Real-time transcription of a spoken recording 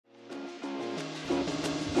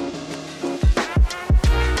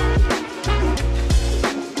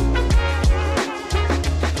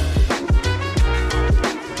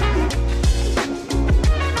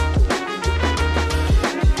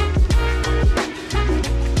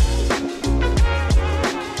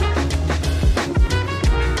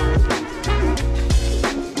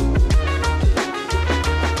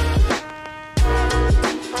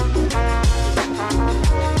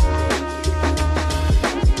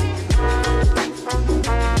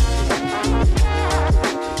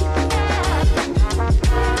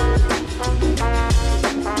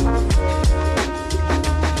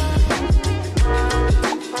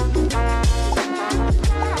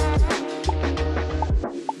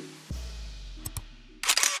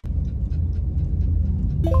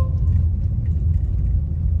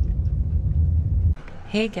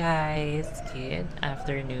Hey guys, good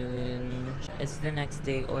afternoon. It's the next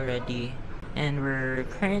day already. And we're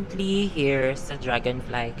currently here sa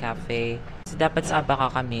Dragonfly Cafe. So, dapat sa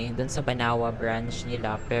Abaca kami, dun sa Banawa branch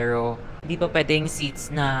nila. Pero, di pa pwedeng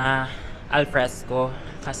seats na alfresco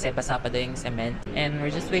kasi basa pa daw yung cement. And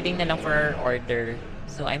we're just waiting na lang for our order.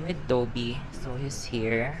 So, I'm with Toby. So, he's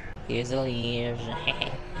here. Here's a leave.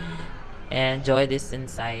 And Joy is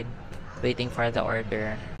inside, waiting for the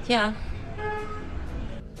order. Yeah.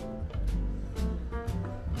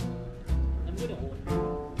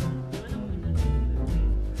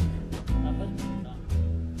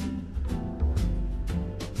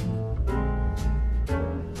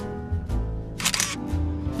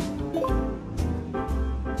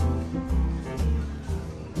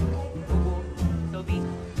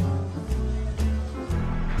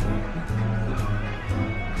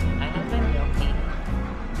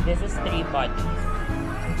 This is 3 bodies.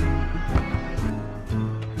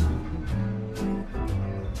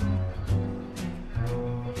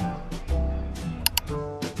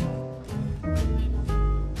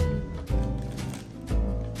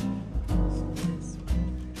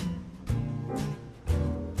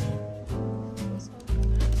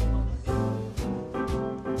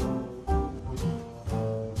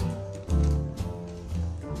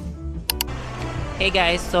 Hey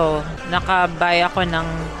guys, so nakabuy ako ng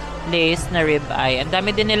Lace na ribeye. Ang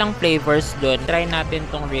dami din nilang flavors doon. Try natin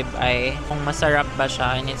tong ribeye. Kung masarap ba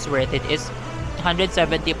siya and it's worth it. Is 170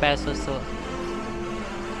 pesos. So,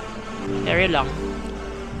 very lang.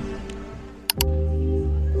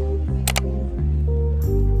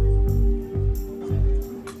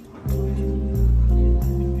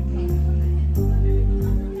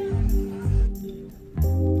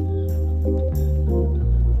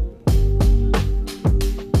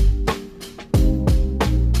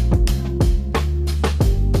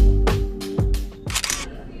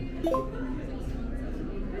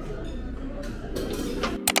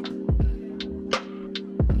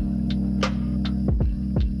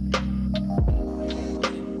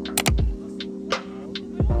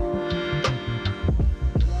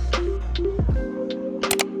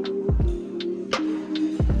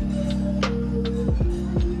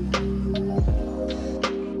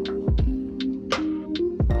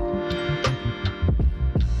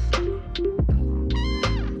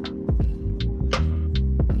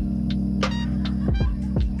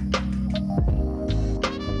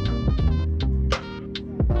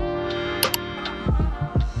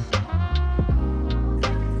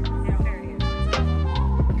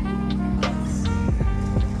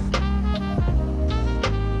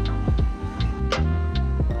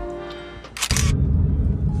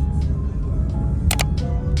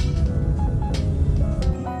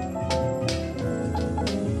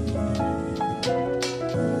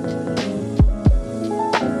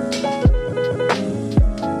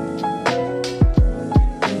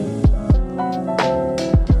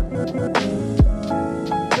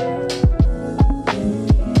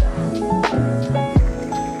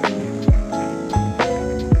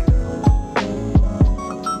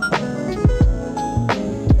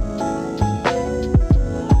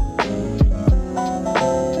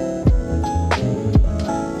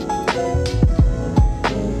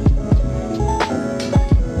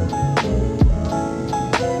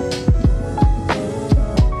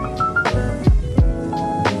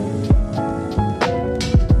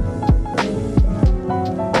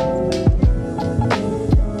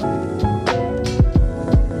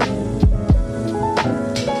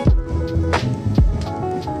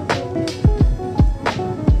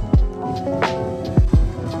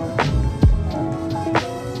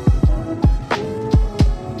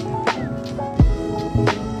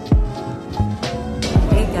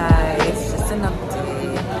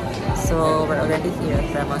 So, we're already here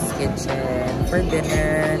at Ramos Kitchen for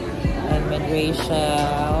dinner. I'm with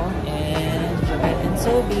Rachel and Joanne and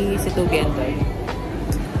Toby, si Toby and Toby.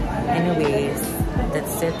 Anyways,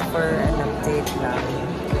 that's it for an update lang.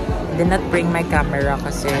 Did not bring my camera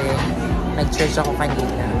kasi nag-church ako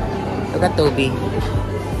kanina. Look at Toby.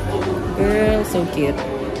 Girl, so cute.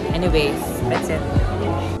 Anyways, that's it.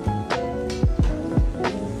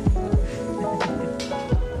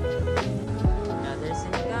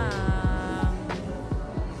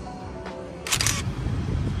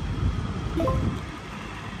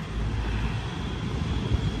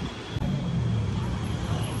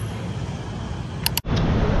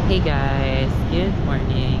 Hey guys, good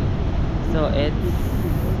morning. So it's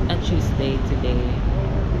a Tuesday today,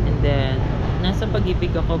 and then nasa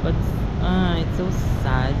pag-ibig ako, but it's so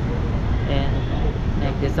sad and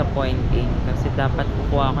like disappointing kasi dapat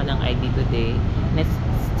kukuha ako ng ID today and it's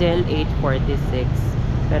still 8:46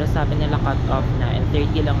 Pero sabi nila cut off na and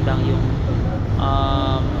 30 lang daw yung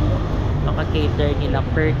um, maka-cater nila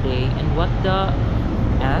per day. And what the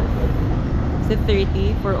F? Is it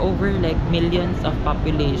 30 for over like millions of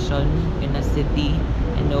population in a city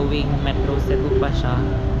and knowing Metro Cebu pa siya?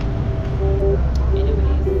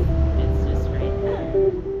 Anyways, it's just right there.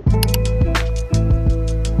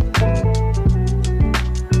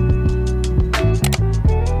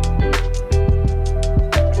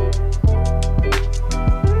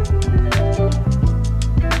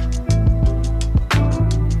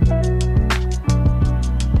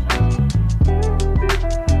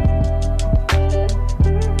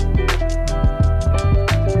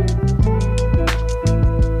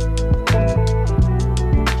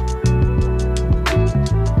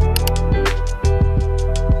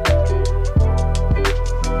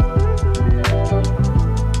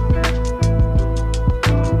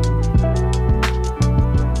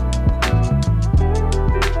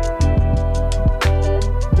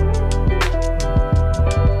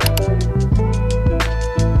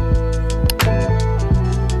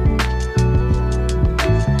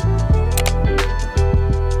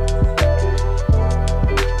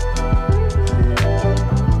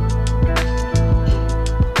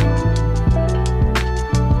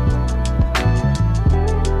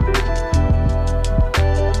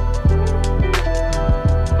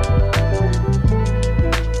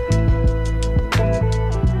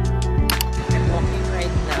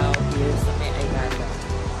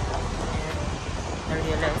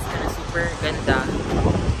 Ganda.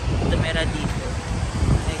 Tumira dito.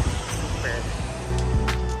 Like, super.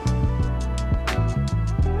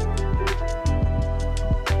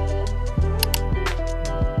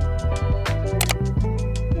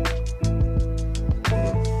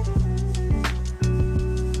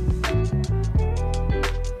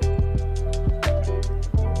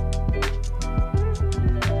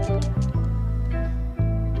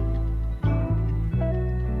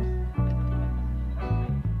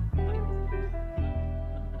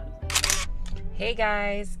 Hey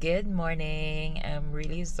guys! Good morning! I'm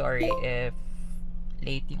really sorry if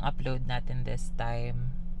late yung upload natin this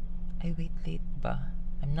time. Ay, wait, late ba?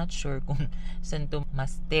 I'm not sure kung saan to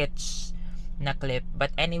ma-stitch na clip.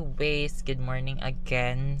 But anyways, good morning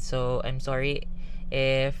again. So, I'm sorry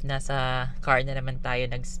if nasa car na naman tayo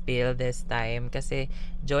nag-spill this time. Kasi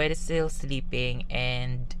Joy is still sleeping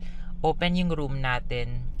and open yung room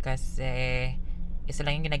natin. Kasi isa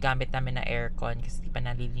lang yung ginagamit namin na aircon kasi di pa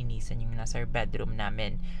nalilinisan yung nasa bedroom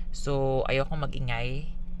namin. So, ayokong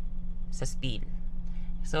mag-ingay sa spill.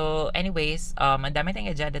 So, anyways, ang dami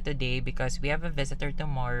tayong agenda today because we have a visitor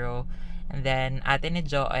tomorrow. And then, ate ni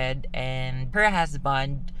Joed and her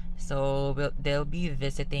husband. So, they'll be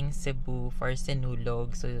visiting Cebu for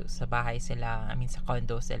Sinulog. So, sa bahay sila. I mean, sa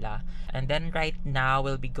condo sila. And then, right now,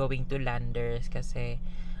 we'll be going to Landers kasi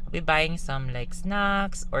be buying some like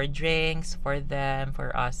snacks or drinks for them,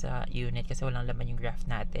 for us sa unit kasi walang laman yung graph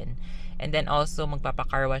natin. And then also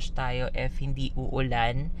magpapa-car wash tayo if hindi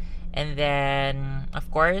uulan. And then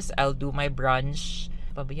of course I'll do my brunch.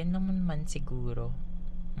 Pabayan naman siguro.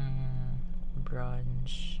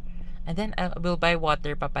 Brunch. And then I will buy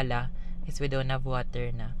water pa pala kasi we don't have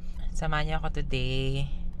water na. Samahan niyo ako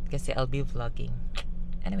today kasi I'll be vlogging.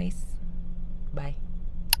 Anyways, bye.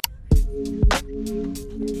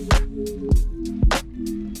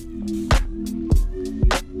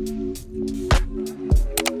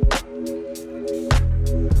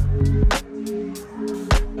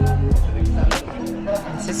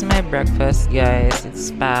 This is my breakfast, guys.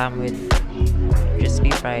 It's spam with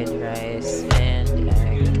crispy fried rice